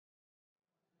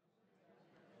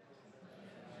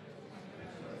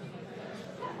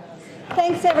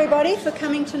Thanks everybody for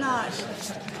coming tonight.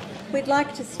 We'd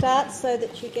like to start so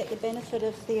that you get the benefit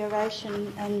of the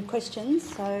oration and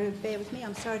questions, so bear with me.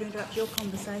 I'm sorry to interrupt your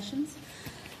conversations.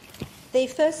 The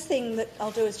first thing that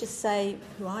I'll do is just say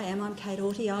who I am. I'm Kate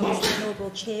Aughty. I was the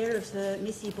inaugural chair of the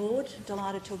MSSI board.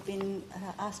 Delighted to have been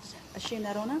asked to assume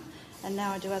that honour, and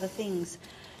now I do other things.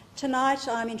 Tonight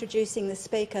I'm introducing the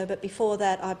speaker, but before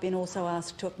that I've been also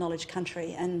asked to acknowledge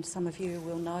country, and some of you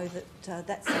will know that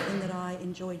that's something that I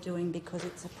enjoy doing because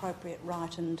it's appropriate,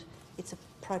 right, and it's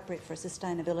appropriate for a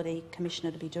sustainability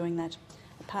commissioner to be doing that,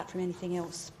 apart from anything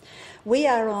else. We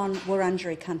are on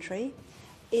Wurundjeri country.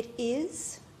 It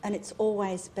is, and it's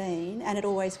always been, and it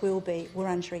always will be,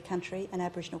 Wurundjeri country, an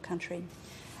Aboriginal country.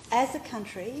 As a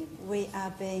country, we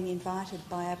are being invited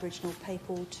by Aboriginal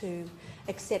people to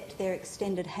accept their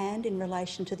extended hand in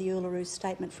relation to the Uluru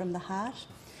Statement from the Heart.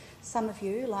 Some of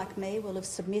you, like me, will have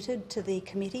submitted to the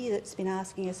committee that's been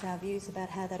asking us our views about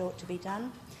how that ought to be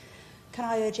done. Can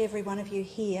I urge every one of you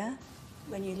here,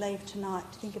 when you leave tonight,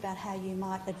 to think about how you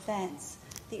might advance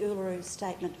the Uluru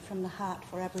Statement from the Heart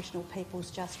for Aboriginal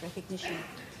people's just recognition.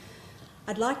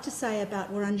 I'd like to say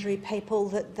about Wurundjeri people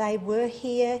that they were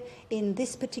here in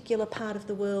this particular part of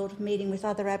the world meeting with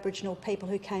other Aboriginal people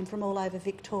who came from all over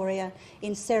Victoria,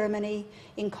 in ceremony,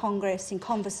 in congress, in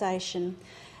conversation,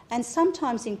 and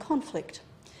sometimes in conflict.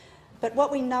 But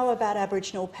what we know about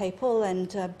Aboriginal people, and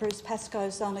Bruce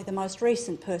Pascoe's only the most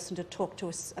recent person to talk to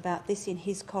us about this in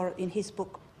his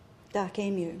book Dark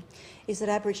Emu, is that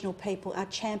Aboriginal people are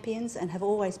champions and have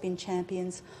always been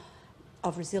champions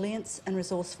of resilience and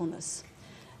resourcefulness.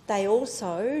 They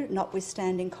also,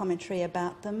 notwithstanding commentary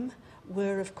about them,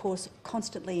 were of course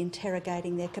constantly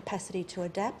interrogating their capacity to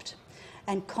adapt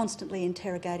and constantly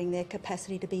interrogating their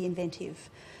capacity to be inventive.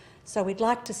 So we'd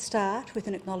like to start with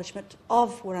an acknowledgement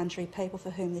of Wurundjeri people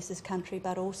for whom this is country,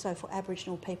 but also for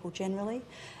Aboriginal people generally.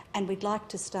 And we'd like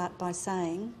to start by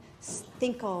saying,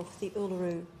 think of the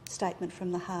Uluru Statement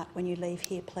from the Heart when you leave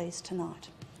here, please, tonight.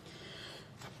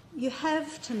 You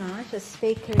have tonight a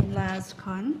speaker in Lars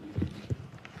Coenen,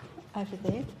 over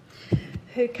there,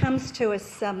 who comes to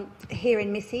us here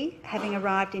in MSSI, having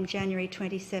arrived in January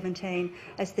 2017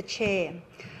 as the chair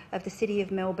of the City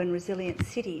of Melbourne Resilient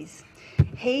Cities.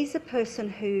 He's a person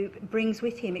who brings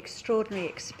with him extraordinary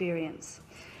experience.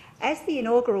 As the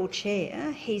inaugural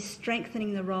chair, he's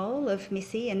strengthening the role of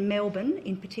MSSI and Melbourne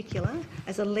in particular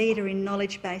as a leader in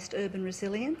knowledge-based urban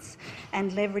resilience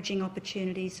and leveraging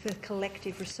opportunities for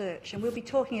collective research. And we'll be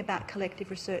talking about collective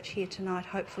research here tonight,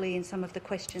 hopefully in some of the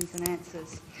questions and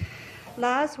answers.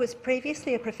 Lars was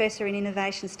previously a professor in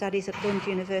innovation studies at Lund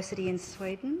University in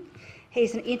Sweden.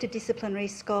 He's an interdisciplinary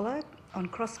scholar on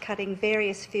cross-cutting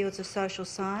various fields of social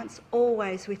science,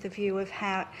 always with a view of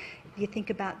how you think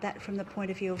about that from the point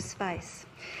of view of space.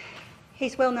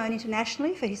 He's well known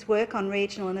internationally for his work on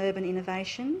regional and urban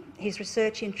innovation. His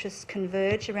research interests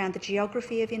converge around the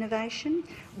geography of innovation.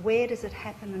 Where does it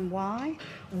happen and why?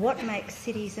 What makes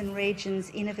cities and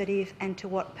regions innovative and to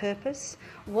what purpose?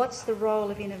 What's the role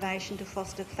of innovation to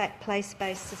foster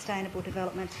place-based sustainable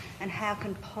development, and how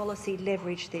can policy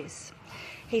leverage this?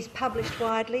 He's published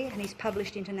widely and he's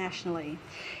published internationally.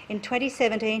 In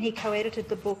 2017, he co-edited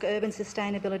the book Urban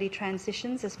Sustainability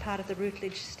Transitions as part of the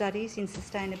Routledge Studies in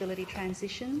Sustainability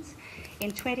Transitions.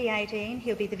 In 2018,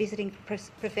 he'll be the visiting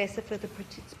professor for the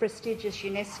prestigious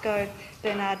UNESCO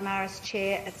Bernard Maris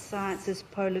Chair at Sciences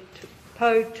Po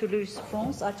Toulouse,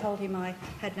 France. I told him I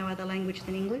had no other language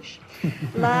than English.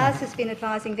 Lars has been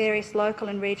advising various local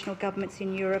and regional governments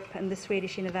in Europe and the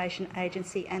Swedish Innovation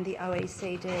Agency and the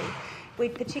OECD.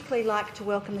 We'd particularly like to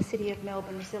welcome the City of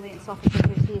Melbourne Resilience Officer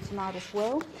who's here tonight as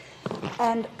well.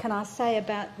 And can I say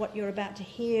about what you're about to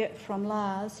hear from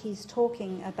Lars, he's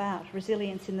talking about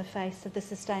resilience in the face of the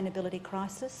sustainability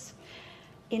crisis.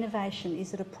 Innovation,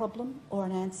 is it a problem or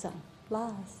an answer?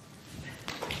 Lars.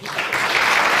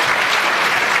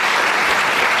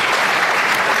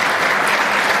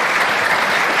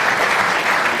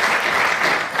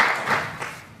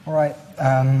 All right.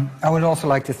 I would also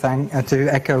like to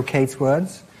echo Kate's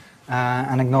words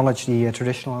and acknowledge the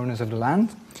traditional owners of the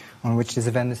land on which this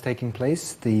event is taking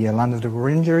place, the land of the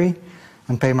Wurundjeri,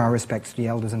 and pay my respects to the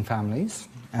elders and families.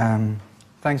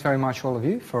 Thanks very much, all of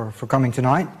you, for coming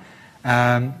tonight.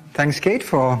 Thanks, Kate,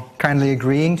 for kindly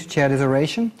agreeing to chair this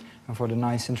oration and for the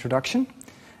nice introduction.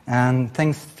 And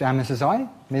thanks to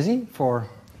MSSI, for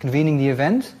convening the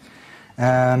event.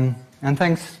 And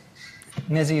thanks,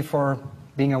 Mizzy, for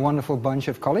being a wonderful bunch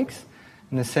of colleagues.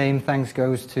 And the same thanks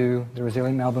goes to the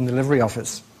Resilient Melbourne Delivery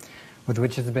Office, with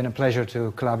which it's been a pleasure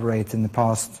to collaborate in the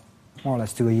past more or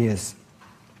less 2 years.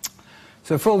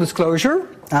 So full disclosure,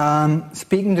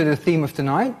 speaking to the theme of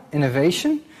tonight,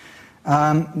 innovation,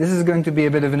 This is going to be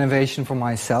a bit of innovation for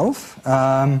myself,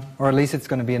 or at least it's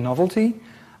going to be a novelty.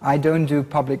 I don't do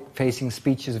public-facing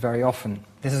speeches very often.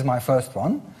 This is my first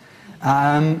one.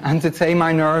 And to tame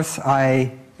my nerves,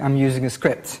 I'm using a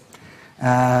script.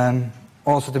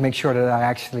 Also to make sure that I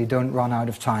actually don't run out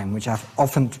of time, which has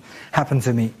often happened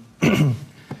to me.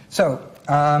 So,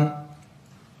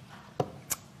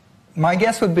 my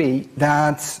guess would be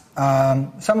that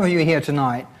some of you here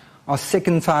tonight are sick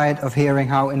and tired of hearing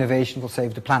how innovation will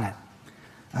save the planet.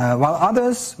 While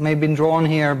others may have been drawn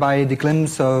here by the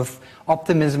glimpse of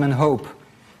optimism and hope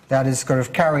that is kind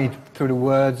of carried through the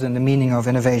words and the meaning of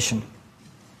innovation.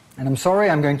 And I'm sorry,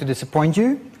 I'm going to disappoint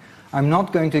you. I'm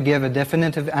not going to give a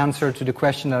definitive answer to the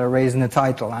question that I raised in the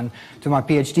title. And to my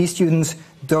PhD students,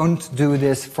 don't do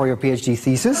this for your PhD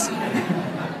thesis.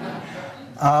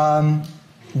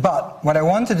 But what I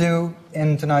want to do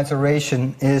in tonight's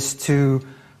oration is to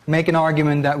make an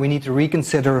argument that we need to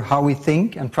reconsider how we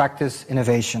think and practice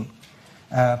innovation,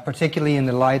 particularly in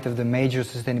the light of the major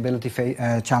sustainability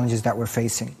challenges that we're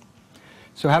facing.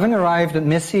 So having arrived at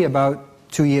MSSI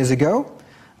about 2 years ago,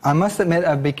 I must admit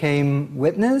I became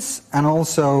witness and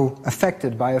also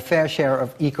affected by a fair share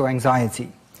of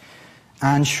eco-anxiety.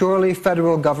 And surely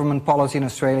federal government policy in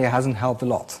Australia hasn't helped a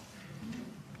lot.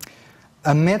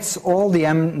 Amidst all the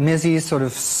MSSI's sort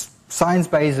of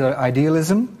science-based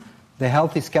idealism, the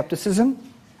healthy skepticism,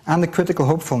 and the critical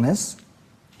hopefulness,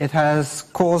 it has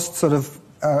caused sort of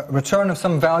a return of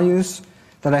some values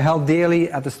that I held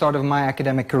dearly at the start of my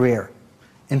academic career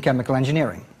in chemical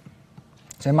engineering.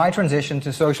 So in my transition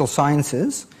to social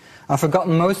sciences, I've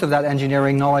forgotten most of that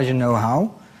engineering knowledge and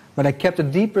know-how, but I kept a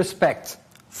deep respect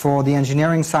for the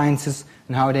engineering sciences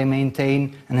and how they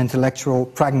maintain an intellectual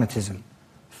pragmatism.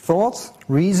 Thought,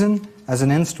 reason as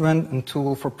an instrument and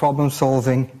tool for problem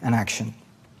solving and action.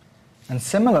 And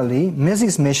similarly,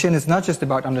 MSSI's mission is not just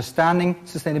about understanding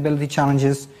sustainability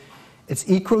challenges, it's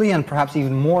equally and perhaps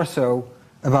even more so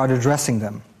about addressing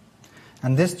them.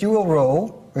 And this dual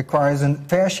role requires a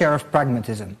fair share of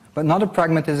pragmatism, but not a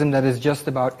pragmatism that is just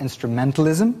about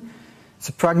instrumentalism. It's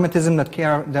a pragmatism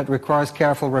that requires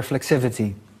careful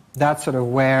reflexivity. That's sort of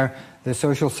where the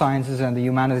social sciences and the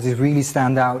humanities really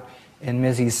stand out in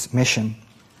MSSI's mission.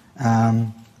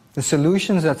 The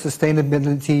solutions that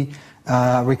sustainability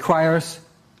requires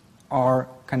are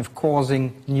kind of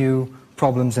causing new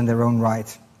problems in their own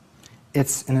right.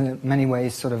 It's in many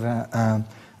ways sort of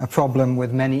a problem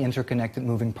with many interconnected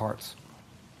moving parts.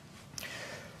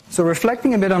 So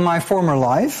reflecting a bit on my former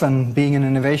life and being an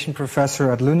innovation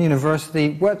professor at Lund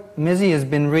University, what MSSI has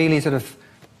been really sort of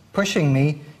pushing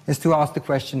me is to ask the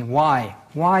question, why?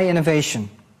 Why innovation?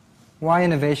 Why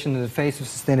innovation in the face of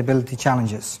sustainability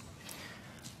challenges?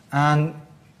 And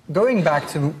going back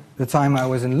to the time I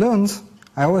was in Lund,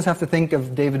 I always have to think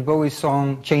of David Bowie's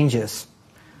song, Changes.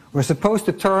 We're supposed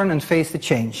to turn and face the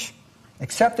change.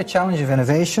 Accept the challenge of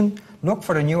innovation, look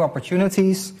for the new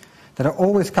opportunities that are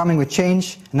always coming with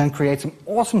change, and then create some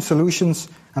awesome solutions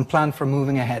and plan for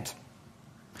moving ahead.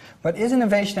 But is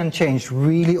innovation and change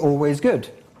really always good?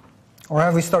 Or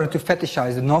have we started to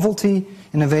fetishize the novelty,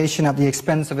 innovation at the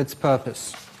expense of its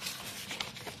purpose?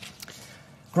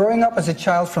 Growing up as a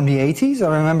child from the 80s,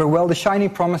 I remember well the shiny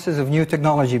promises of new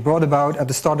technology brought about at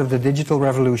the start of the digital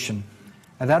revolution.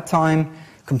 At that time,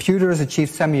 computers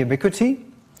achieved semi-ubiquity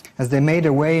as they made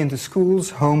their way into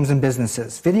schools, homes and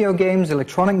businesses. Video games,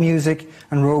 electronic music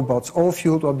and robots all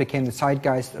fueled what became the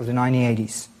zeitgeist of the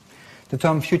 1980s. The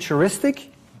term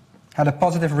futuristic had a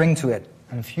positive ring to it,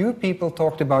 and few people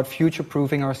talked about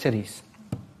future-proofing our cities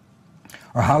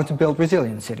or how to build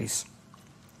resilient cities.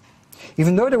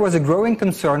 Even though there was a growing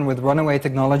concern with runaway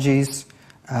technologies,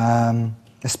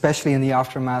 especially in the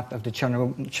aftermath of the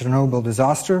Chernobyl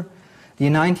disaster, the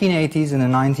 1980s and the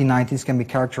 1990s can be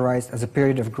characterized as a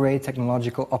period of great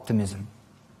technological optimism.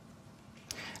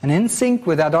 And in sync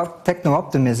with that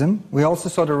techno-optimism, we also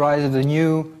saw the rise of the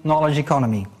new knowledge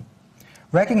economy.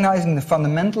 Recognizing the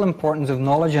fundamental importance of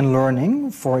knowledge and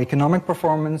learning for economic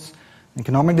performance,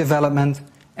 economic development,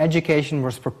 education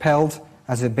was propelled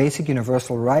as a basic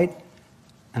universal right,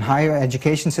 and higher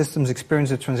education systems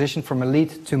experienced a transition from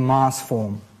elite to mass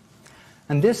form.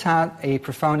 And this had a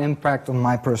profound impact on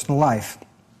my personal life.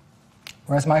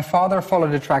 Whereas my father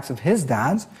followed the tracks of his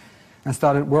dad and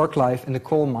started work life in the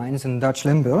coal mines in Dutch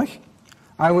Limburg,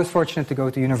 I was fortunate to go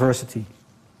to university,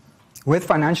 with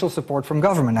financial support from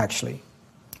government actually.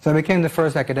 So I became the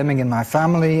first academic in my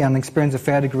family and experienced a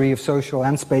fair degree of social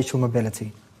and spatial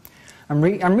mobility. I'm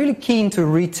really keen to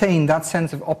retain that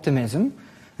sense of optimism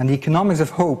and the economics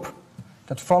of hope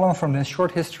that follow from this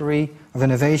short history of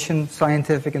innovation,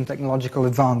 scientific and technological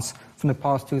advance from the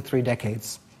past 2-3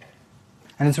 decades.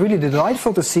 And it's really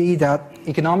delightful to see that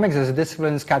economics as a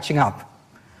discipline is catching up,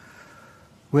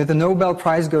 with the Nobel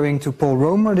Prize going to Paul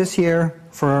Romer this year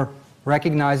for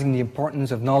recognizing the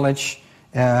importance of knowledge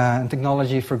and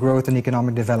technology for growth and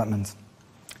economic development.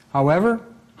 However,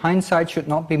 hindsight should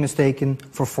not be mistaken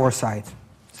for foresight.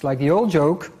 It's like the old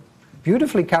joke,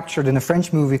 beautifully captured in a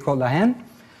French movie called La Haine,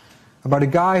 about a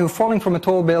guy who, falling from a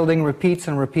tall building, repeats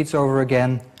and repeats over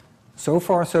again, so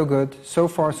far so good, so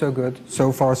far so good,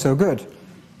 so far so good.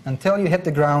 Until you hit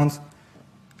the ground,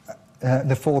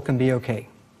 the fall can be okay.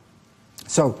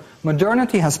 So,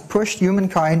 modernity has pushed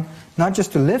humankind not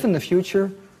just to live in the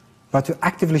future, but to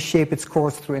actively shape its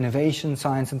course through innovation,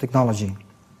 science and technology.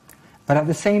 But at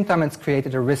the same time, it's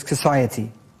created a risk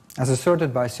society, as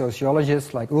asserted by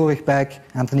sociologists like Ulrich Beck,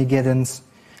 Anthony Giddens.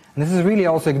 And this is really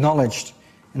also acknowledged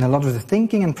in a lot of the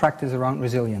thinking and practice around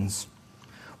resilience.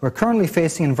 We're currently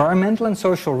facing environmental and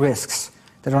social risks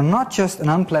that are not just an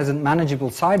unpleasant,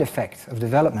 manageable side effect of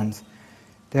development,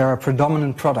 they are a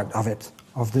predominant product of it,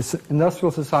 of the industrial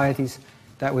societies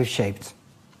that we've shaped.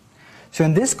 So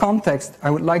in this context, I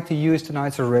would like to use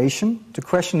tonight's oration to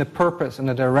question the purpose and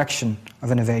the direction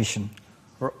of innovation.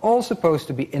 We're all supposed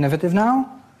to be innovative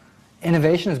now.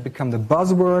 Innovation has become the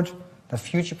buzzword that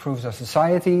future-proofs our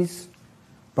societies.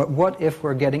 But what if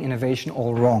we're getting innovation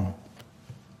all wrong?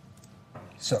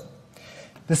 So,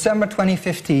 December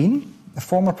 2015, the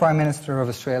former Prime Minister of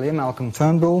Australia, Malcolm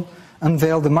Turnbull,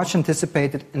 unveiled the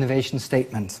much-anticipated innovation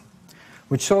statement,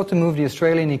 which sought to move the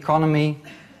Australian economy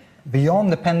beyond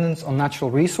dependence on natural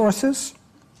resources.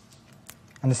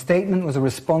 And the statement was a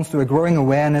response to a growing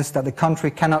awareness that the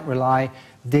country cannot rely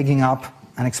digging up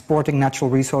and exporting natural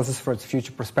resources for its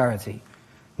future prosperity,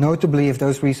 notably if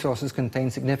those resources contain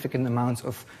significant amounts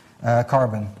of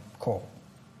carbon, coal.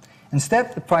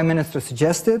 Instead, the Prime Minister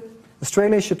suggested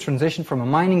Australia should transition from a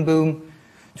mining boom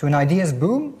to an ideas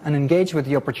boom and engage with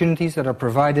the opportunities that are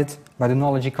provided by the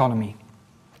knowledge economy.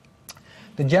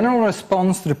 The general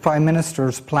response to the Prime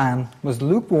Minister's plan was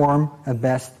lukewarm at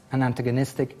best and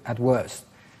antagonistic at worst.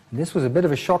 And this was a bit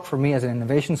of a shock for me as an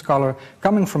innovation scholar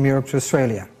coming from Europe to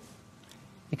Australia.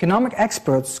 Economic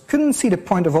experts couldn't see the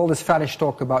point of all this faddish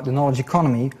talk about the knowledge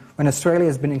economy when Australia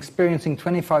has been experiencing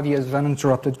 25 years of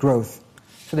uninterrupted growth.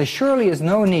 So there surely is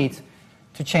no need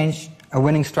to change a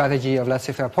winning strategy of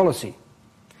laissez-faire policy.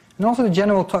 And also the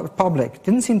general public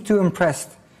didn't seem too impressed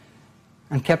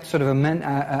and kept sort of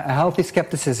a healthy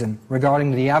skepticism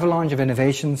regarding the avalanche of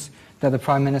innovations that the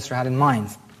Prime Minister had in mind.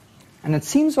 And it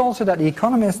seems also that the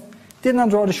economists did not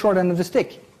draw the short end of the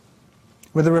stick.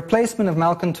 With the replacement of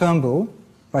Malcolm Turnbull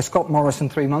by Scott Morrison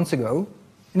 3 months ago,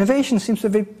 innovation seems to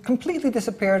have completely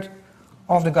disappeared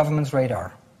off the government's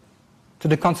radar. To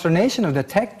the consternation of the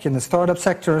tech and the startup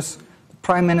sectors, the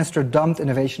Prime Minister dumped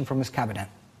innovation from his cabinet.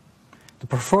 The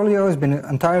portfolio has been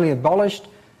entirely abolished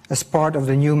as part of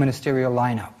the new ministerial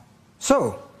lineup.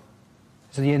 So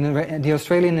the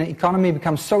Australian economy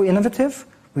becomes so innovative,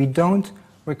 we don't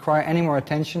require any more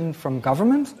attention from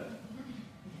government?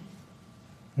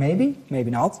 Maybe,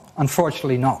 maybe not.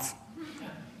 Unfortunately not.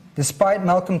 Despite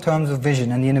Malcolm Turnbull's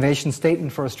vision and the innovation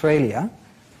statement for Australia,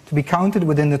 to be counted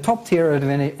within the top tier of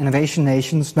innovation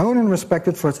nations, known and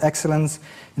respected for its excellence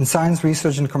in science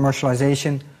research and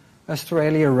commercialization,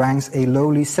 Australia ranks a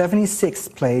lowly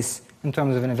 76th place in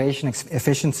terms of innovation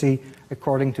efficiency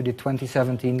according to the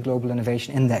 2017 Global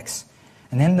Innovation Index,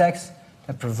 an index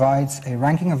that provides a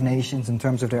ranking of nations in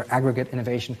terms of their aggregate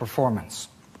innovation performance.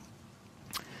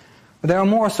 But there are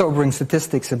more sobering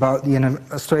statistics about the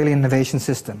Australian innovation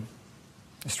system.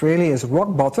 Australia is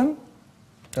rock bottom,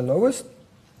 the lowest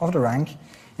of the rank,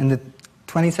 in the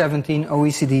 2017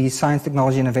 OECD Science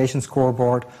Technology Innovation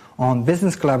Scoreboard on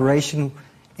business collaboration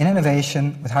in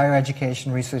innovation with higher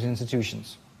education research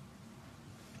institutions.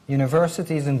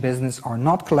 Universities and business are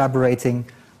not collaborating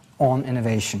on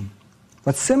innovation.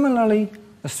 But similarly,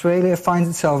 Australia finds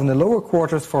itself in the lower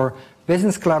quarters for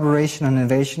business collaboration and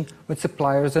innovation with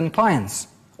suppliers and clients,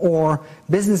 or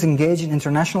business engaged in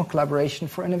international collaboration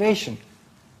for innovation.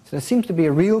 So there seems to be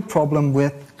a real problem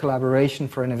with collaboration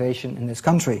for innovation in this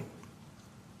country.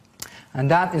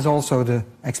 And that is also the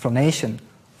explanation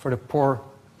for the poor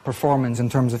performance in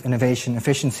terms of innovation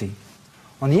efficiency.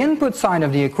 On the input side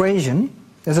of the equation,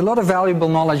 there's a lot of valuable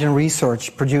knowledge and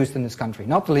research produced in this country,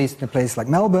 not the least in a place like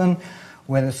Melbourne,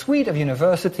 with a suite of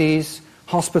universities,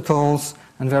 hospitals,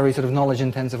 and very sort of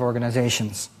knowledge-intensive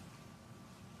organizations.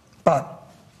 But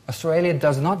Australia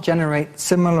does not generate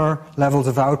similar levels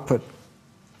of output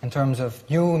in terms of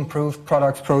new, improved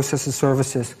products, processes,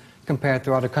 services compared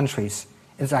to other countries.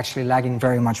 It's actually lagging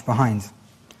very much behind.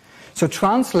 So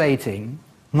translating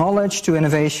knowledge to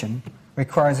innovation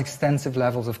requires extensive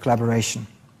levels of collaboration,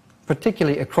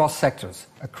 particularly across sectors,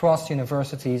 across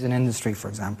universities and industry, for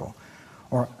example,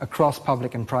 or across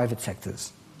public and private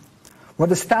sectors. What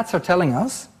the stats are telling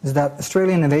us is that the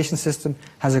Australian innovation system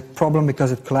has a problem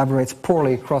because it collaborates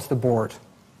poorly across the board,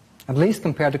 at least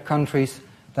compared to countries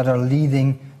that are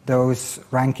leading those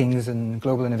rankings and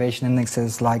global innovation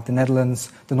indexes like the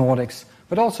Netherlands, the Nordics,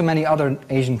 but also many other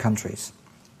Asian countries.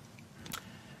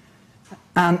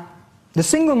 And the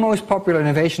single most popular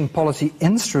innovation policy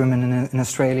instrument in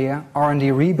Australia,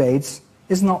 R&D rebates,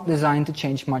 is not designed to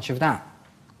change much of that.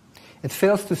 It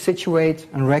fails to situate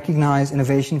and recognize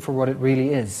innovation for what it really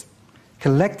is,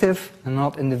 collective and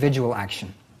not individual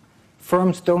action.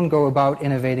 Firms don't go about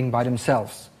innovating by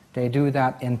themselves. They do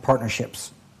that in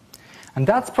partnerships. And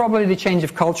that's probably the change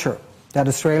of culture that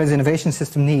Australia's innovation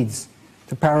system needs,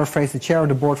 to paraphrase the chair of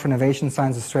the Board for Innovation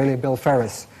Science Australia, Bill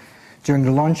Ferris, during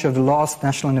the launch of the last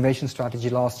National Innovation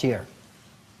Strategy last year.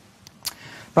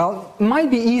 Well, it might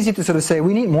be easy to sort of say,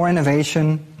 we need more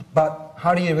innovation, but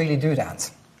how do you really do that?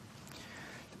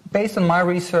 Based on my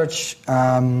research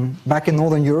back in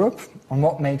Northern Europe, on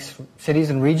what makes cities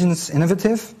and regions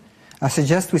innovative, I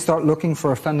suggest we start looking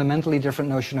for a fundamentally different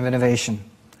notion of innovation,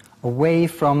 away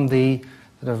from the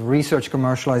sort of research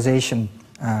commercialization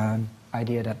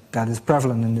idea that is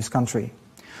prevalent in this country.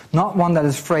 Not one that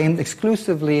is framed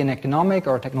exclusively in economic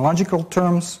or technological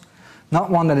terms, not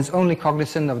one that is only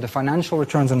cognizant of the financial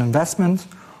returns on investment,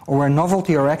 or where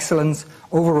novelty or excellence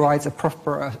overrides a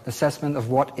proper assessment of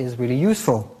what is really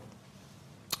useful.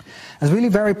 As really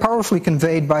very powerfully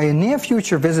conveyed by a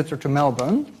near-future visitor to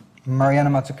Melbourne, Mariana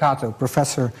Mazzucato,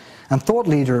 professor and thought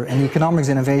leader in economics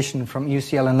innovation from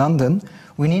UCL in London,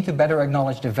 we need to better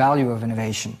acknowledge the value of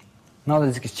innovation. Not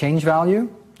its exchange value,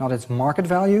 not its market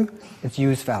value, its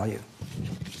use value.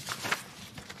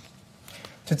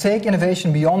 To take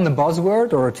innovation beyond the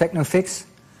buzzword or a techno-fix,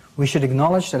 we should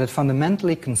acknowledge that it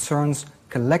fundamentally concerns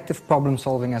collective problem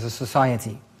solving as a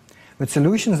society, with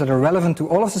solutions that are relevant to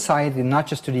all of society, not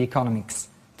just to the economies.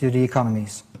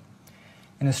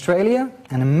 In Australia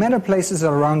and in many places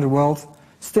around the world,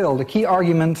 still the key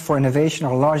argument for innovation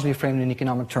are largely framed in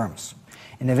economic terms.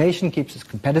 Innovation keeps us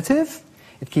competitive,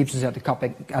 it keeps us at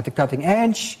the cutting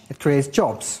edge, it creates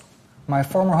jobs. My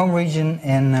former home region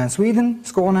in Sweden,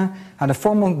 Skåne, had a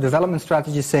formal development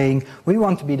strategy saying, we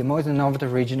want to be the most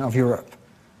innovative region of Europe.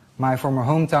 My former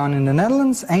hometown in the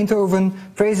Netherlands, Eindhoven,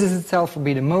 praises itself for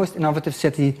being the most innovative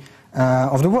city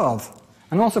of the world.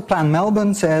 And also Plan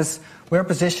Melbourne says, we're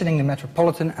positioning the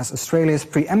metropolitan as Australia's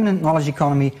preeminent knowledge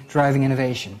economy driving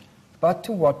innovation. But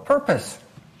to what purpose?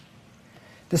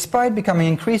 Despite becoming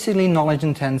increasingly knowledge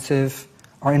intensive,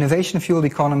 our innovation-fueled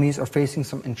economies are facing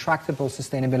some intractable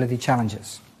sustainability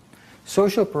challenges.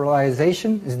 Social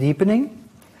polarisation is deepening,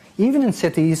 even in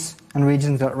cities and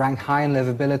regions that rank high in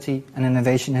liveability and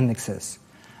innovation indexes.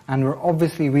 And we're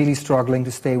obviously really struggling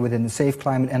to stay within the safe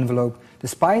climate envelope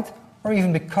despite or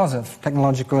even because of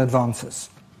technological advances.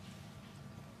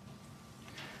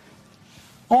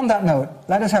 On that note,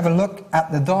 let us have a look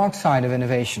at the dark side of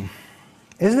innovation.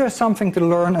 Is there something to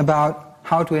learn about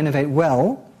how to innovate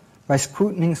well by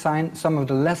scrutinizing some of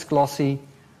the less glossy,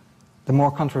 the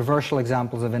more controversial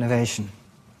examples of innovation?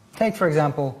 Take, for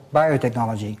example,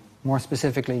 biotechnology, more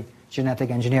specifically,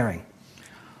 genetic engineering.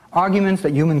 Arguments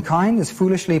that humankind is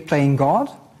foolishly playing God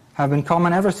have been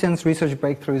common ever since research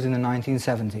breakthroughs in the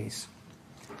 1970s.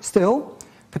 Still,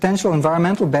 potential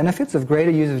environmental benefits of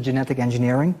greater use of genetic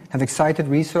engineering have excited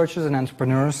researchers and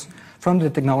entrepreneurs from the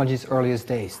technology's earliest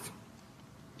days.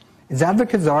 Its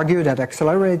advocates argue that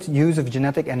accelerated use of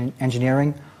genetic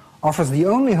engineering offers the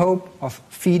only hope of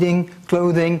feeding,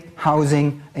 clothing,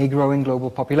 housing a growing global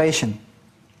population.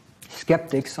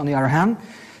 Skeptics, on the other hand,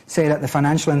 say that the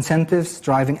financial incentives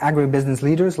driving agribusiness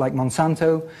leaders like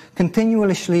Monsanto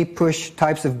continuously push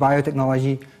types of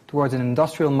biotechnology towards an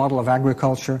industrial model of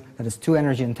agriculture that is too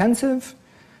energy intensive,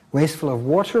 wasteful of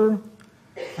water,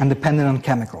 and dependent on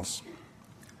chemicals.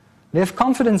 If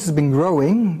confidence has been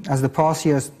growing as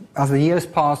the years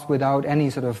passed without any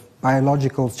sort of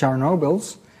biological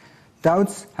Chernobyls,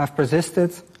 doubts have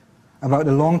persisted about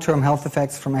the long-term health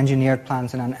effects from engineered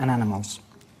plants and animals.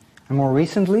 And more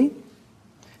recently,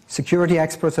 security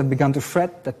experts have begun to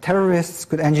fret that terrorists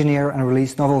could engineer and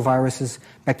release novel viruses,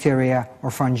 bacteria,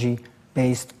 or fungi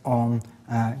based on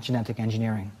genetic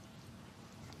engineering.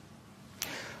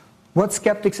 What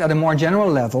skeptics at a more general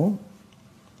level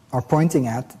are pointing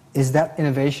at is that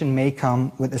innovation may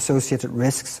come with associated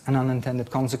risks and unintended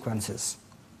consequences.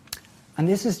 And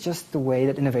this is just the way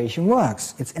that innovation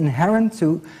works. It's inherent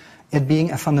to it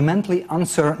being a fundamentally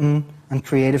uncertain and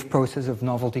creative process of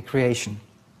novelty creation.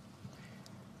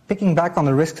 Picking back on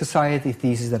the risk society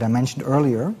thesis that I mentioned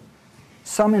earlier,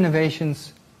 some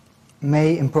innovations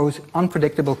may impose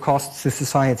unpredictable costs to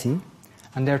society,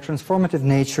 and their transformative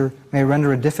nature may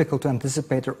render it difficult to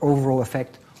anticipate their overall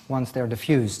effect once they're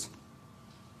diffused.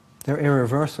 They're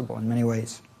irreversible in many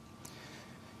ways.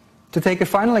 To take a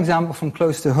final example from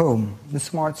close to home, the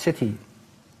smart city.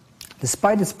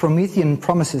 Despite its Promethean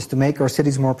promises to make our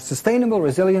cities more sustainable,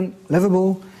 resilient,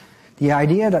 livable, the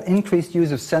idea that increased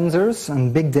use of sensors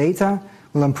and big data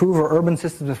will improve our urban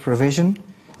systems of provision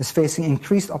is facing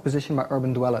increased opposition by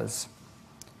urban dwellers.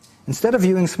 Instead of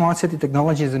viewing smart city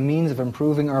technology as a means of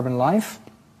improving urban life,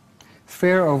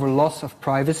 fear over loss of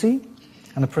privacy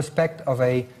and the prospect of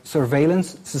a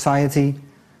surveillance society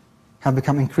have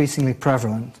become increasingly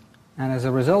prevalent. And as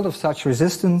a result of such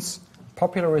resistance,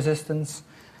 popular resistance,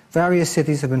 various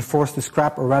cities have been forced to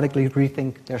scrap or radically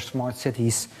rethink their smart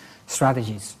cities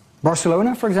strategies.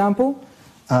 Barcelona, for example,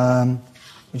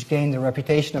 which gained a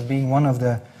reputation of being one of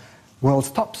the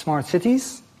world's top smart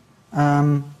cities,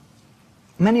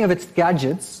 many of its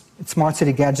gadgets, its smart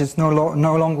city gadgets, no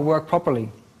longer work properly.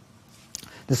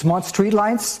 The smart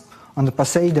streetlights on the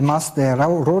Passeig de Mas de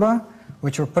Aurora,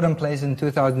 which were put in place in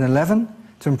 2011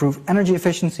 to improve energy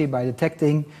efficiency by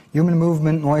detecting human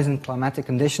movement, noise and climatic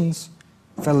conditions,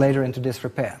 fell later into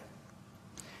disrepair.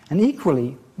 And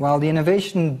equally, while the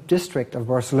innovation district of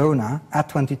Barcelona,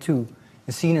 at22,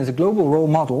 is seen as a global role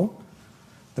model,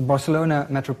 the Barcelona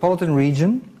metropolitan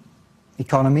region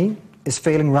economy is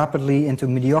failing rapidly into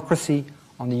mediocrity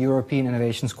on the European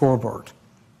Innovation Scoreboard.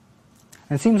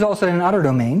 And it seems also in other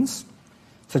domains,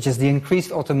 such as the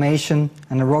increased automation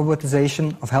and the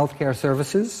robotization of healthcare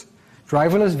services,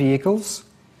 driverless vehicles,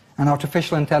 and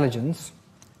artificial intelligence,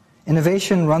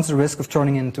 innovation runs the risk of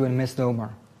turning into a misnomer.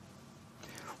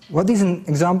 What these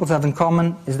examples have in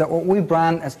common is that what we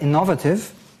brand as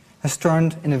innovative has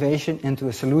turned innovation into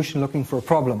a solution looking for a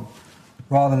problem,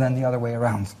 rather than the other way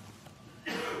around.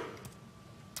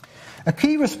 A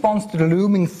key response to the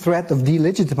looming threat of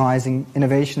delegitimizing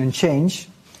innovation and change,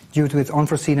 due to its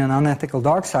unforeseen and unethical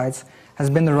dark sides, has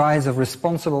been the rise of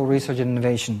responsible research and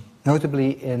innovation,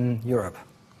 notably in Europe.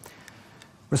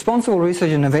 Responsible research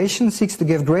and innovation seeks to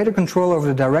give greater control over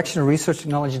the direction of research,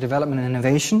 technology development and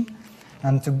innovation,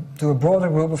 and to a broader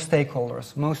group of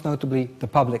stakeholders, most notably the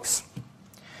publics.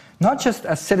 Not just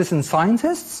as citizen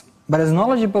scientists, but as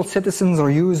knowledgeable citizens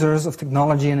or users of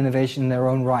technology and innovation in their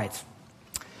own right.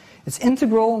 It's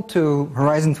integral to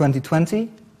Horizon 2020,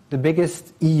 the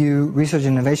biggest EU research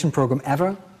and innovation program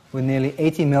ever, with nearly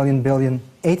 80 billion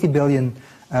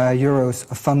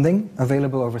euros of funding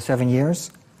available over 7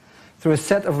 years, through a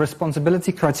set of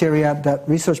responsibility criteria that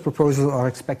research proposals are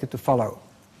expected to follow.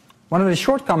 One of the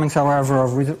shortcomings, however,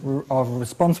 of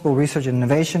responsible research and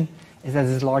innovation is that it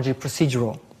is largely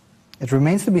procedural. It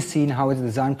remains to be seen how its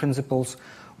design principles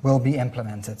will be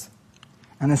implemented.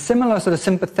 And a similar sort of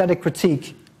sympathetic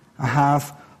critique I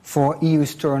have for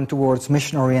EU's turn towards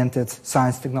mission-oriented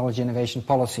science, technology, innovation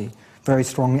policy, very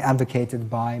strongly advocated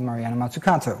by Mariana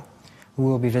Mazzucato, who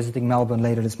will be visiting Melbourne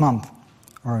later this month,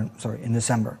 in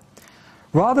December.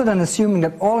 Rather than assuming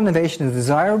that all innovation is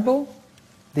desirable,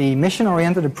 the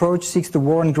mission-oriented approach seeks to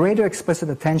warrant greater explicit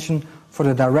attention for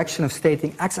the direction of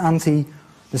stating ex ante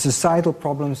the societal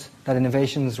problems that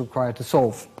innovation is required to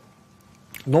solve.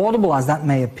 Laudable as that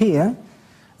may appear,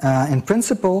 in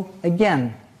principle,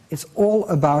 again, it's all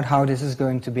about how this is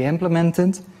going to be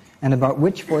implemented and about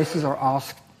which voices are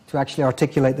asked to actually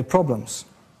articulate the problems.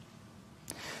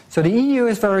 So the EU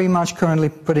is very much currently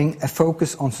putting a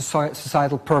focus on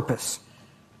societal purpose.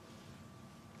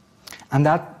 And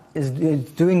that is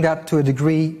doing that to a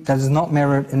degree that is not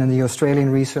mirrored in the Australian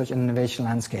research and innovation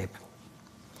landscape.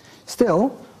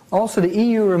 Still, also the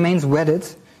EU remains wedded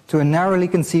to a narrowly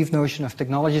conceived notion of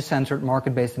technology-centered,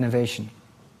 market-based innovation.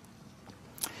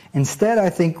 Instead, I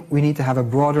think we need to have a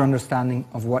broader understanding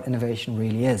of what innovation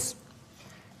really is.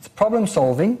 It's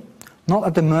problem-solving, not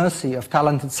at the mercy of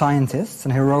talented scientists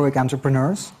and heroic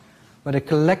entrepreneurs, but a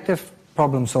collective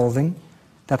problem-solving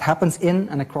that happens in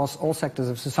and across all sectors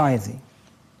of society.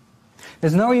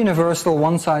 There's no universal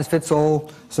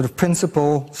one-size-fits-all sort of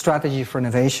principle strategy for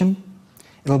innovation.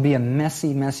 It'll be a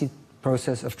messy, messy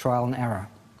process of trial and error.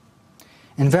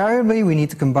 Invariably, we need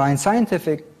to combine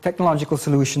scientific, technological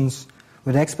solutions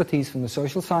with expertise from the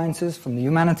social sciences, from the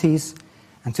humanities,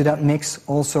 and to that mix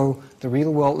also the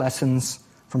real-world lessons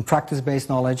from practice-based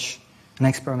knowledge and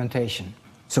experimentation.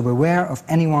 So beware of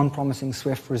anyone promising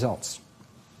swift results.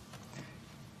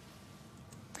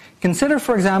 Consider,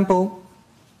 for example,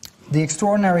 the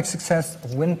extraordinary success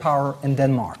of wind power in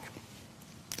Denmark,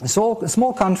 a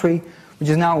small country which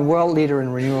is now a world leader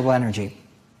in renewable energy,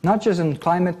 not just in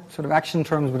climate sort of action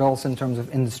terms, but also in terms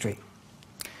of industry.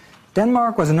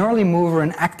 Denmark was an early mover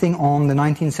in acting on the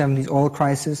 1970s oil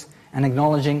crisis and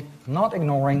acknowledging, not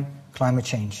ignoring, climate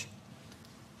change.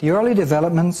 The early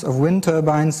developments of wind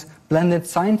turbines blended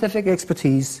scientific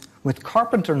expertise with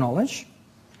carpenter knowledge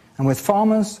and with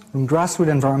farmers and grassroots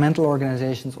environmental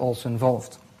organizations also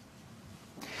involved.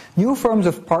 New forms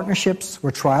of partnerships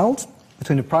were trialed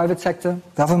between the private sector,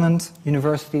 government,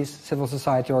 universities, civil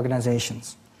society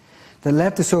organizations that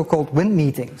led to so-called wind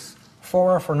meetings,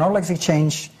 fora for knowledge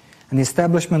exchange, and the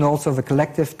establishment also of a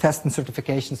collective test and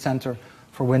certification center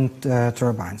for wind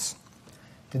turbines.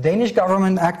 The Danish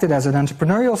government acted as an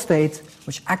entrepreneurial state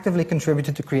which actively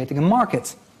contributed to creating a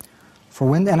market for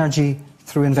wind energy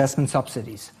through investment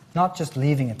subsidies, not just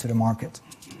leaving it to the market.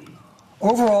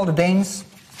 Overall, the Danes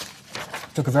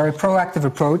took a very proactive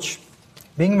approach,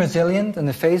 being resilient in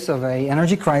the face of an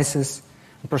energy crisis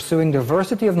and pursuing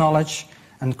diversity of knowledge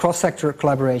and cross-sector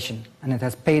collaboration, and it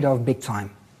has paid off big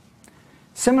time.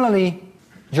 Similarly,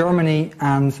 Germany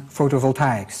and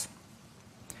photovoltaics.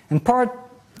 In part,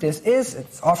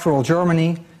 it's after all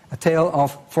Germany, a tale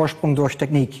of Vorsprung durch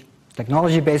Technik,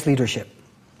 technology-based leadership.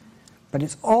 But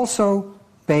it's also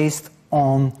based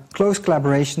on close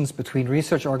collaborations between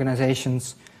research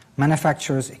organizations,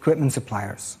 manufacturers, equipment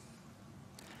suppliers.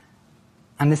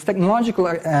 And this technological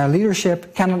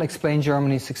leadership cannot explain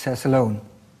Germany's success alone.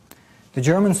 The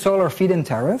German solar feed-in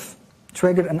tariff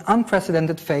triggered an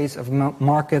unprecedented phase of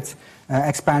market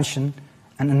expansion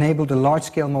and enabled a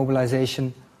large-scale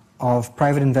mobilization of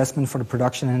private investment for the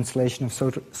production and installation of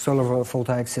solar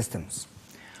voltaic systems.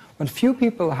 What few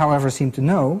people, however, seem to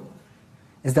know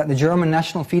is that the German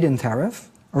national feed-in tariff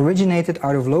originated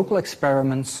out of local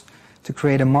experiments to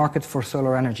create a market for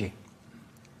solar energy.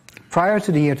 Prior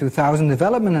to the year 2000,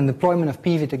 development and deployment of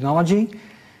PV technology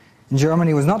in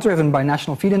Germany was not driven by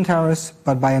national feed-in tariffs,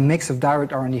 but by a mix of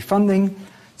direct R&D funding,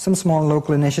 some small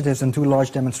local initiatives, and two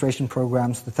large demonstration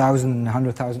programs, the 1,000 and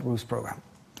 100,000 roofs program.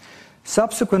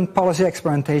 Subsequent policy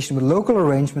experimentation with local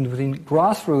arrangement between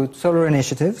grassroots solar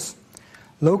initiatives,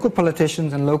 local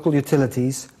politicians and local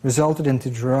utilities resulted in the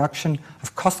introduction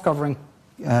of cost-covering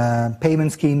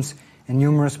payment schemes in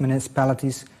numerous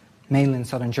municipalities, mainly in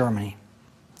southern Germany.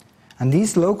 And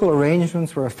these local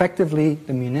arrangements were effectively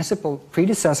the municipal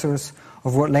predecessors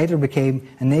of what later became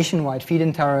a nationwide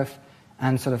feed-in tariff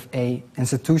and sort of a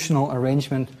institutional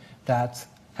arrangement that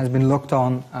has been looked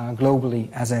on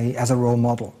globally as a role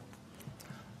model.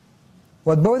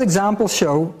 What both examples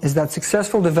show is that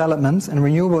successful development in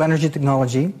renewable energy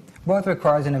technology both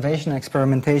requires innovation and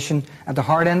experimentation at the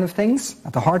hard end of things,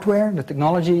 at the hardware, the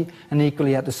technology, and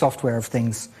equally at the software of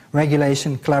things,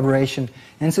 regulation, collaboration,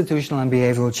 institutional and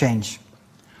behavioral change.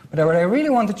 But what I really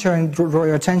want to draw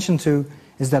your attention to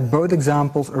is that both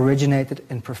examples originated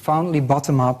in profoundly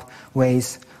bottom-up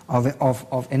ways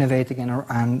of innovating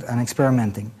and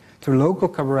experimenting through local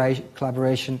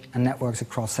collaboration and networks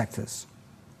across sectors.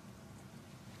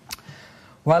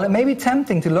 While it may be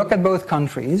tempting to look at both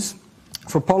countries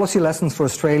for policy lessons for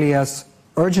Australia's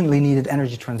urgently needed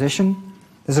energy transition,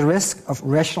 there's a risk of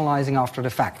rationalizing after the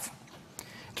fact.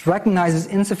 It recognizes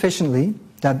insufficiently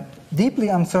that deeply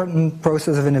uncertain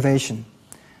process of innovation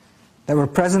that were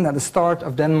present at the start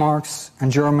of Denmark's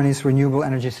and Germany's renewable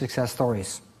energy success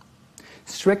stories.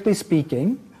 Strictly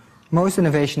speaking, most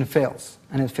innovation fails,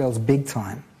 and it fails big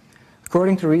time.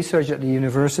 According to research at the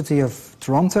University of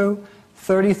Toronto,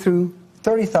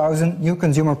 30,000 new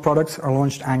consumer products are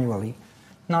launched annually.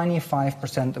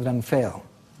 95% of them fail.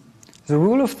 As a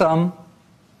rule of thumb,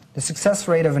 the success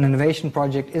rate of an innovation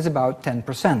project is about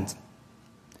 10%.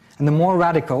 And the more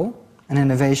radical an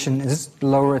innovation is, the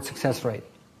lower its success rate.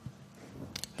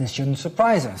 This shouldn't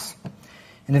surprise us.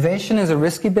 Innovation is a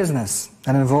risky business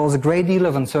that involves a great deal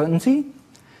of uncertainty,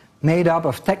 made up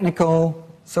of technical,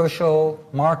 social,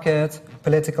 market,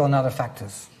 political, and other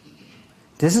factors.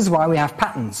 This is why we have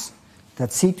patents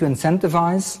that seek to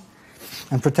incentivize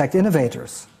and protect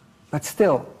innovators. But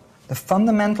still, the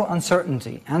fundamental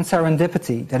uncertainty and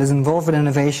serendipity that is involved in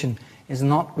innovation is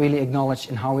not really acknowledged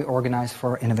in how we organize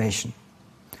for innovation.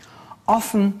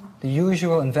 Often, the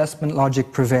usual investment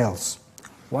logic prevails.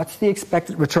 What's the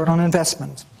expected return on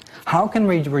investment? How can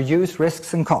we reduce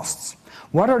risks and costs?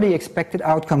 What are the expected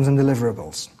outcomes and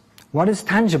deliverables? What is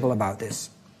tangible about this?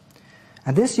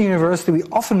 At this university, we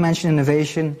often mention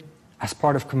innovation as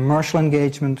part of commercial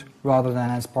engagement rather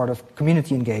than as part of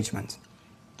community engagement.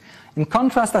 In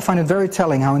contrast, I find it very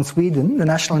telling how in Sweden, the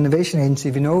National Innovation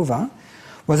Agency, Vinnova,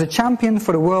 was a champion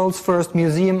for the world's first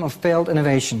museum of failed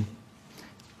innovation.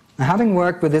 Now, having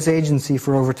worked with this agency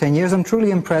for over 10 years, I'm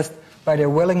truly impressed by their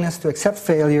willingness to accept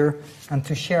failure and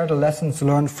to share the lessons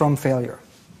learned from failure.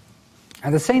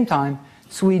 At the same time,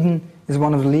 Sweden is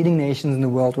one of the leading nations in the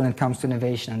world when it comes to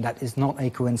innovation, and that is not a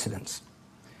coincidence.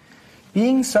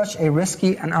 Being such a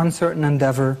risky and uncertain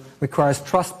endeavor requires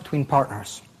trust between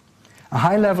partners, a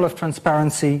high level of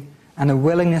transparency, and a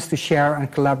willingness to share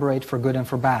and collaborate for good and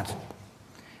for bad.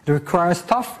 It requires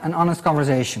tough and honest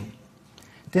conversation.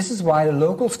 This is why the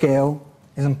local scale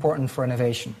is important for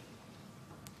innovation.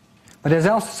 But there's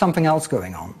also something else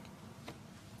going on.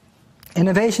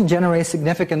 Innovation generates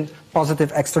significant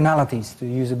positive externalities, to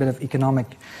use a bit of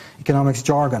economics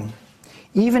jargon.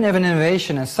 Even if an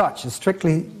innovation as such is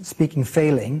strictly speaking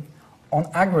failing, on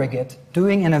aggregate,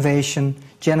 doing innovation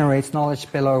generates knowledge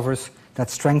spillovers that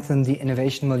strengthen the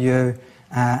innovation milieu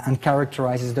and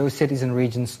characterizes those cities and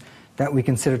regions that we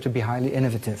consider to be highly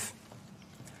innovative.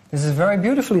 This is very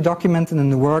beautifully documented in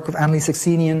the work of Annelies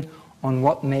Saxenian on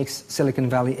what makes Silicon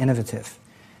Valley innovative.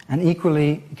 And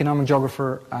equally, economic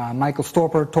geographer Michael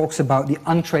Storper talks about the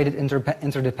untraded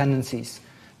interdependencies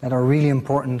that are really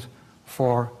important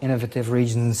for innovative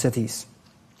regions and cities.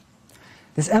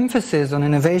 This emphasis on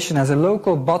innovation as a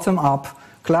local, bottom-up,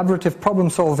 collaborative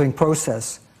problem-solving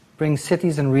process brings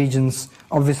cities and regions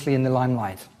obviously in the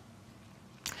limelight.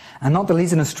 And not the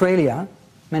least in Australia,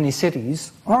 many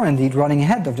cities are indeed running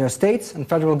ahead of their states and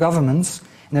federal governments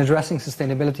in addressing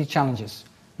sustainability challenges,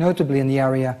 notably in the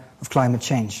area of climate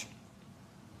change.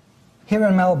 Here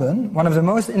in Melbourne, one of the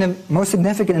most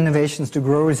significant innovations to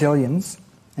grow resilience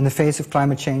in the face of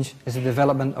climate change is the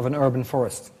development of an urban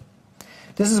forest.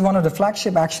 This is one of the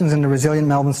flagship actions in the Resilient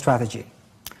Melbourne strategy.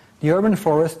 The urban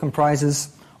forest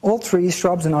comprises all trees,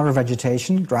 shrubs and other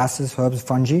vegetation, grasses, herbs,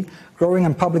 fungi, growing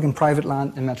on public and private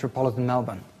land in metropolitan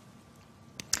Melbourne.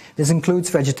 This includes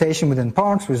vegetation within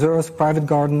parks, reserves, private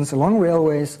gardens, along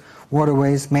railways,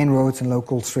 waterways, main roads and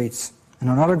local streets, and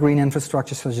on other green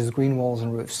infrastructure such as green walls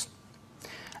and roofs.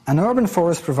 An urban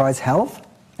forest provides health,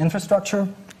 infrastructure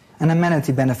and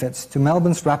amenity benefits to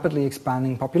Melbourne's rapidly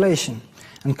expanding population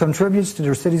and contributes to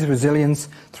the city's resilience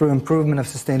through improvement of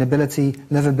sustainability,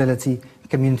 livability, and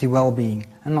community well-being,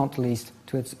 and not least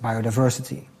to its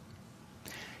biodiversity.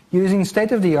 Using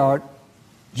state-of-the-art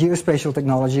geospatial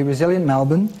technology, Resilient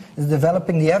Melbourne is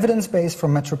developing the evidence base for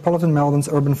metropolitan Melbourne's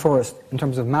urban forest in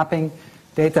terms of mapping,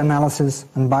 data analysis,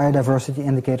 and biodiversity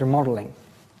indicator modeling.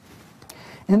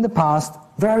 In the past,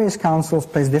 various councils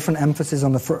placed different emphasis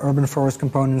on the urban forest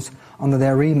components under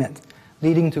their remit,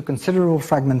 leading to considerable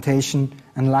fragmentation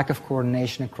and lack of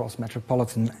coordination across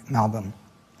metropolitan Melbourne.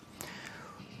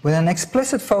 With an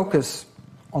explicit focus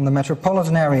on the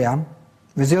metropolitan area,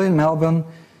 Resilient Melbourne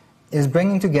is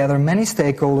bringing together many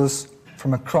stakeholders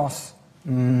from across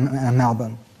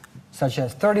Melbourne, such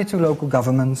as 32 local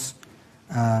governments,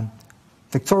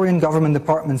 Victorian government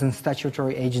departments and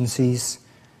statutory agencies,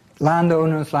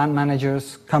 landowners, land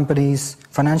managers, companies,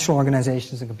 financial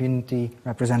organizations and community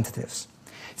representatives.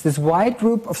 It's this wide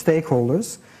group of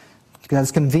stakeholders that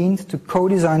is convened to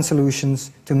co-design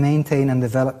solutions to maintain and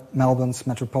develop Melbourne's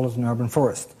metropolitan urban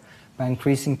forest by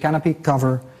increasing canopy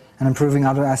cover and improving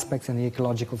other aspects in the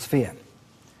ecological sphere.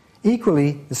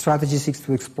 Equally, the strategy seeks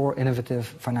to explore innovative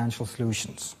financial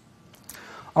solutions.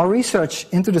 Our research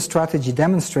into the strategy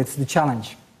demonstrates the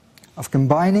challenge of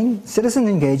combining citizen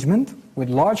engagement with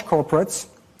large corporates,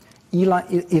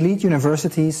 elite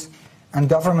universities, and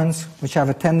governments which have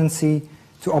a tendency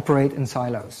to operate in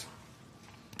silos.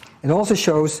 It also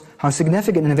shows how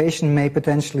significant innovation may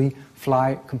potentially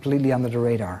fly completely under the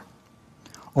radar.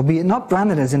 Albeit not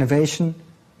branded as innovation,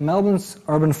 Melbourne's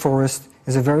urban forest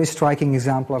is a very striking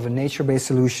example of a nature-based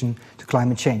solution to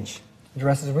climate change. It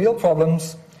addresses real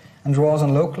problems and draws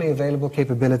on locally available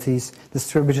capabilities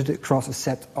distributed across a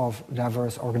set of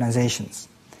diverse organizations.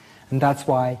 And that's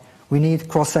why we need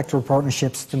cross-sector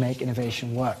partnerships to make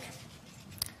innovation work.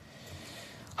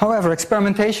 However,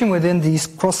 experimentation within these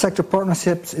cross-sector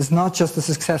partnerships is not just a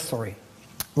success story.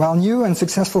 While new and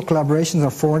successful collaborations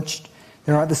are forged,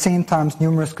 there are at the same time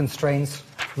numerous constraints,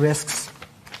 risks,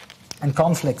 and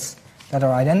conflicts that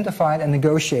are identified and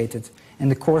negotiated in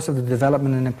the course of the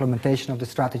development and implementation of the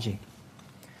strategy.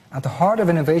 At the heart of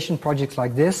innovation projects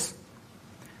like this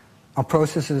are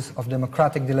processes of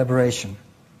democratic deliberation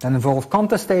that involve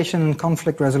contestation and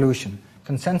conflict resolution,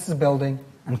 consensus building,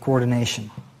 and coordination.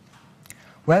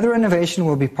 Whether innovation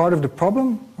will be part of the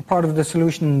problem or part of the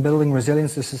solution in building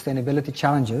resilience to sustainability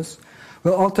challenges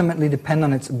will ultimately depend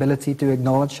on its ability to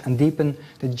acknowledge and deepen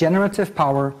the generative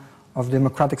power of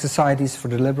democratic societies for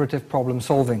deliberative problem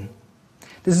solving.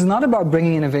 This is not about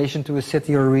bringing innovation to a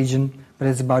city or a region, but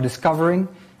it's about discovering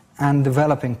and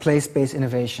developing place-based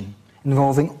innovation,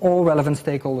 involving all relevant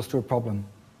stakeholders to a problem,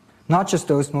 not just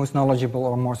those most knowledgeable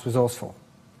or most resourceful.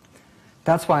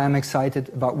 That's why I'm excited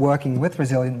about working with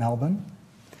Resilient Melbourne.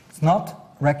 It's not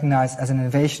recognized as an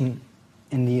innovation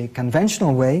in the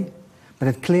conventional way, but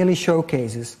it clearly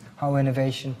showcases how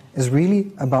innovation is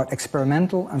really about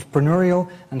experimental, entrepreneurial,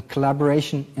 and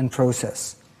collaboration in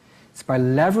process. It's by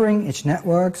leveraging its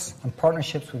networks and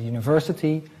partnerships with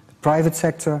university, the private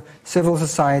sector, civil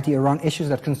society around issues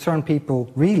that concern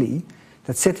people really,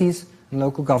 that cities and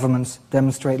local governments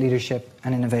demonstrate leadership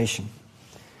and innovation.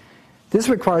 This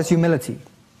requires humility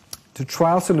to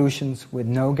trial solutions with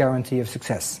no guarantee of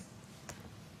success.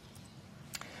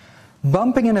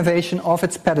 Bumping innovation off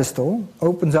its pedestal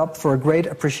opens up for a great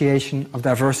appreciation of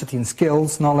diversity in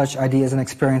skills, knowledge, ideas, and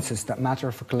experiences that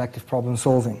matter for collective problem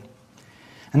solving.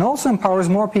 And also empowers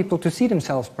more people to see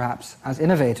themselves, perhaps, as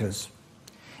innovators,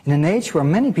 in an age where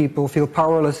many people feel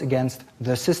powerless against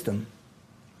the system.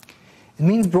 It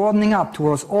means broadening up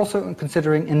towards also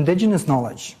considering indigenous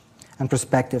knowledge and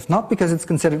perspective, not because it's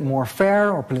considered more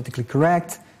fair or politically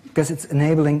correct, because it's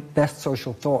enabling best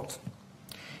social thought.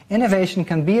 Innovation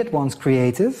can be at once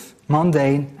creative,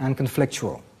 mundane, and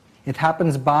conflictual. It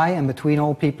happens by and between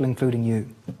all people, including you.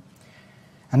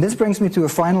 And this brings me to a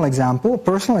final example, a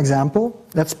personal example,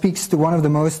 that speaks to one of the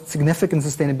most significant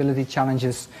sustainability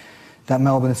challenges that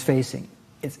Melbourne is facing.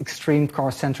 It's extreme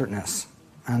car-centeredness.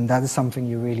 And that is something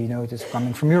you really notice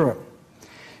coming from Europe.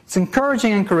 It's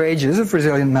encouraging and courageous of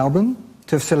resilient Melbourne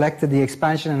to have selected the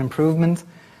expansion and improvement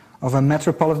of a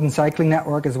metropolitan cycling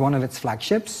network as one of its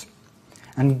flagships.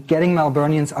 And getting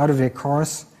Melburnians out of their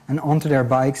cars and onto their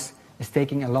bikes is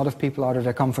taking a lot of people out of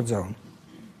their comfort zone.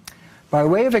 By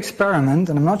way of experiment,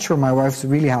 and I'm not sure my wife's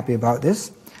really happy about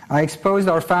this, I exposed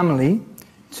our family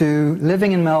to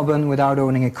living in Melbourne without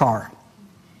owning a car.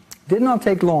 It did not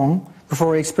take long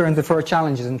before we experienced the first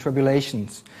challenges and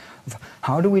tribulations of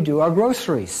how do we do our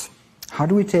groceries? How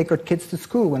do we take our kids to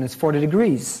school when it's 40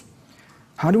 degrees?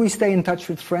 How do we stay in touch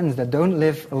with friends that don't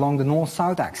live along the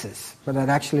north-south axis, but that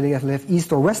actually live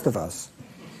east or west of us?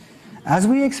 As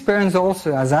we experience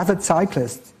also as avid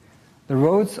cyclists, the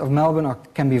roads of Melbourne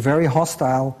can be very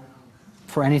hostile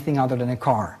for anything other than a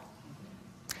car.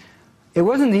 It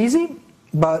wasn't easy,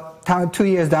 but 2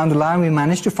 years down the line we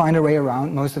managed to find a way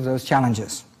around most of those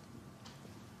challenges.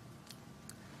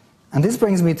 And this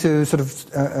brings me to sort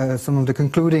of some of the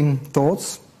concluding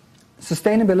thoughts.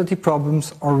 Sustainability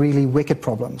problems are really wicked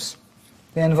problems.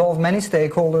 They involve many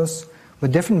stakeholders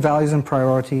with different values and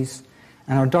priorities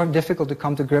and are difficult to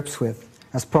come to grips with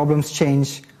as problems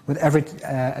change with every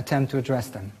attempt to address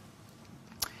them.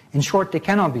 In short, they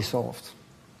cannot be solved.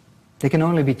 They can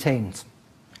only be tamed.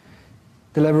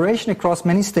 Deliberation across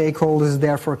many stakeholders is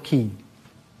therefore key.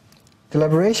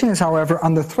 Deliberation is, however,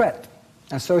 under threat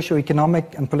as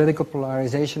socio-economic and political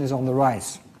polarization is on the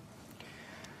rise.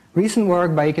 Recent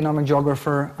work by economic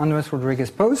geographer Andres Rodriguez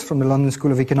Post from the London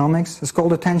School of Economics has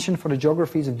called attention for the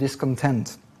geographies of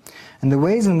discontent and the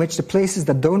ways in which the places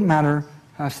that don't matter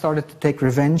have started to take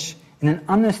revenge in an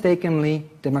unmistakably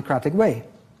democratic way.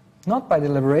 Not by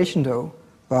deliberation though,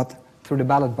 but through the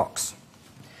ballot box.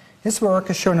 His work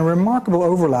has shown a remarkable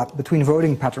overlap between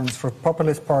voting patterns for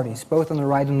populist parties, both on the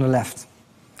right and the left,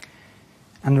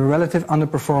 and the relative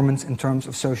underperformance in terms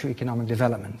of socio-economic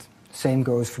development. The same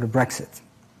goes for the Brexit.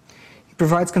 He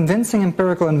provides convincing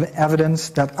empirical evidence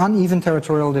that uneven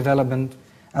territorial development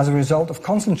as a result of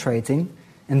concentrating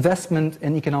investment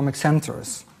in economic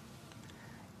centers,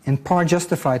 in part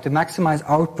justified to maximize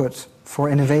output for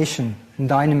innovation and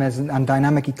dynamism and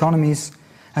dynamic economies,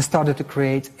 has started to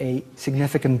create a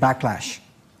significant backlash.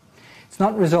 It's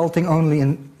not resulting only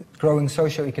in growing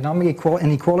socio-economic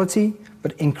inequality,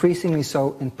 but increasingly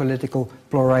so in political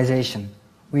polarization.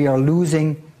 We are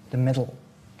losing the middle.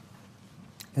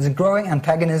 There's a growing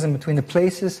antagonism between the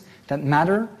places that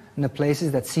matter and the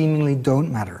places that seemingly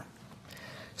don't matter.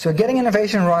 So getting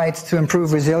innovation right to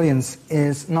improve resilience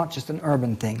is not just an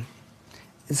urban thing.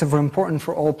 It's important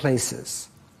for all places.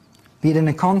 Be it in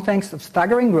the context of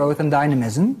staggering growth and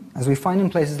dynamism, as we find in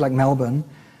places like Melbourne,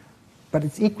 but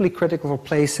it's equally critical for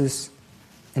places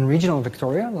in regional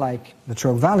Victoria, like the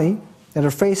Trobe Valley, that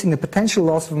are facing the potential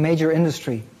loss of major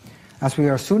industry, as we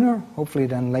are sooner, hopefully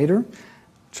than later,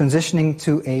 transitioning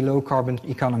to a low-carbon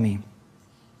economy.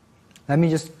 Let me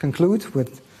just conclude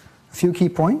with a few key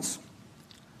points.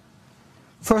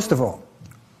 First of all,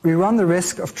 we run the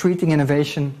risk of treating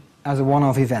innovation as a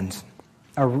one-off event,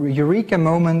 a eureka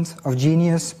moment of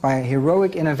genius by a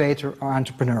heroic innovator or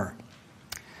entrepreneur.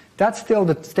 That's still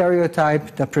the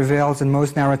stereotype that prevails in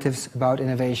most narratives about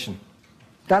innovation.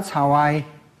 That's how I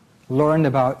learned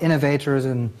about innovators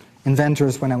and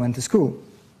inventors when I went to school.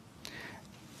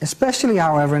 Especially,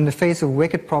 however, in the face of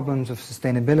wicked problems of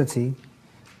sustainability,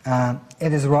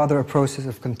 it is rather a process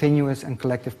of continuous and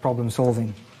collective problem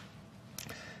solving.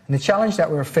 And the challenge that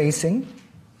we're facing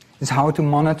is how to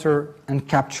monitor and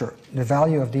capture the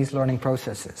value of these learning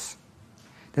processes.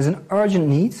 There's an urgent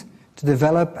need to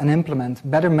develop and implement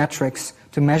better metrics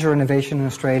to measure innovation in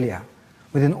Australia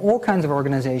within all kinds of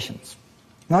organizations,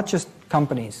 not just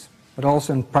companies, but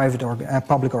also in private or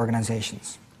public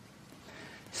organizations.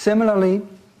 Similarly,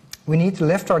 we need to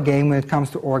lift our game when it comes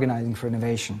to organizing for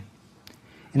innovation.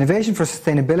 Innovation for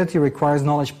sustainability requires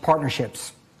knowledge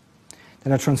partnerships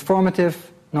that are transformative,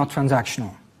 not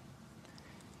transactional.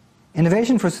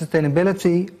 Innovation for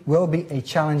sustainability will be a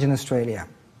challenge in Australia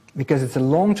because it's a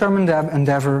long-term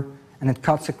endeavor and it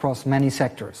cuts across many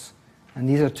sectors. And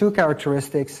these are two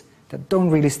characteristics that don't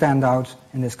really stand out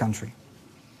in this country.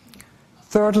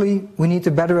 Thirdly, we need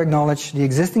to better acknowledge the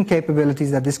existing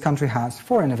capabilities that this country has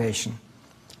for innovation.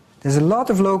 There's a lot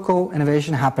of local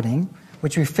innovation happening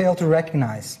which we fail to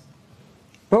recognize,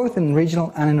 both in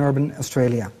regional and in urban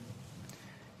Australia.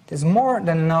 There's more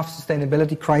than enough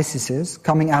sustainability crises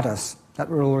coming at us that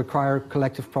will require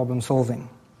collective problem solving.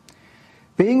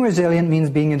 Being resilient means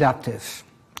being adaptive,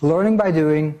 learning by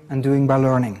doing and doing by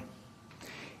learning.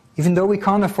 Even though we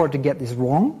can't afford to get this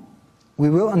wrong, we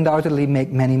will undoubtedly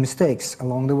make many mistakes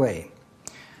along the way.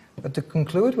 But to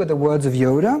conclude with the words of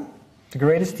Yoda, the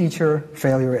greatest teacher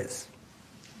failure is.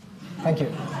 Thank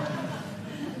you.